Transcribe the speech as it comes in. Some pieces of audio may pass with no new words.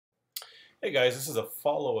Hey guys, this is a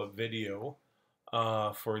follow-up video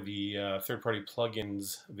for the third-party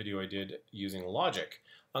plugins video I did using Logic.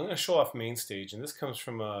 I'm going to show off MainStage, and this comes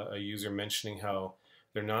from a user mentioning how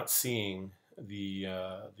they're not seeing the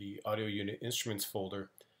audio unit instruments folder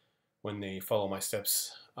when they follow my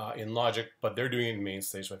steps in Logic, but they're doing it in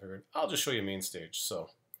MainStage, so I figured I'll just show you MainStage. So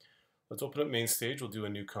let's open up MainStage. We'll do a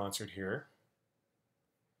new concert here.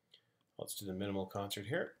 Let's do the minimal concert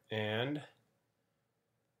here, and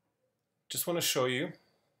just want to show you,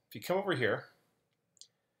 if you come over here,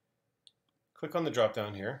 click on the drop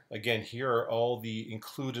down here. Again, here are all the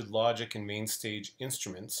included Logic and MainStage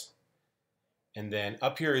instruments. And then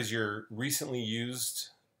up here is your recently used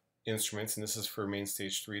instruments, and this is for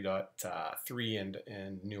MainStage 3.3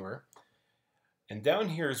 and newer. And down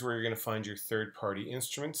here is where you're going to find your third-party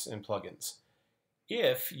instruments and plugins.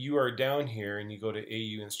 If you are down here and you go to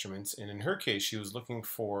AU Instruments, and in her case she was looking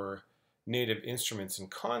for native instruments in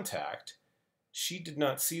Contact, she did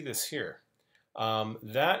not see this here.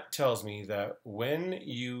 That tells me that when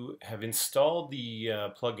you have installed the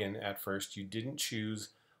plugin at first, you didn't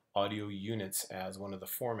choose audio units as one of the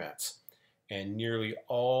formats. And nearly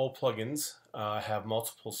all plugins have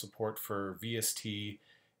multiple support for VST,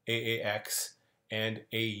 AAX, and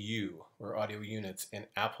AU, or audio units, and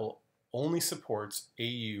Apple only supports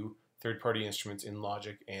AU third-party instruments in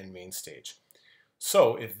Logic and MainStage.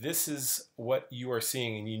 So if this is what you are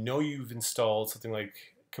seeing and you know you've installed something like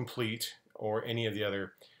Complete or any of the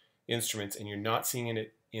other instruments and you're not seeing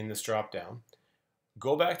it in this drop-down,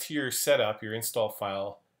 go back to your setup, your install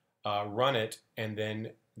file, run it, and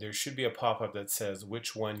then there should be a pop-up that says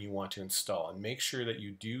which one you want to install. And make sure that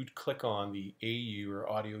you do click on the AU or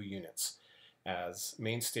audio units, as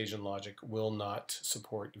MainStage and Logic will not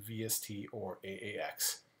support VST or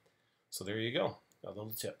AAX. So there you go, a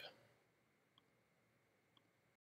little tip.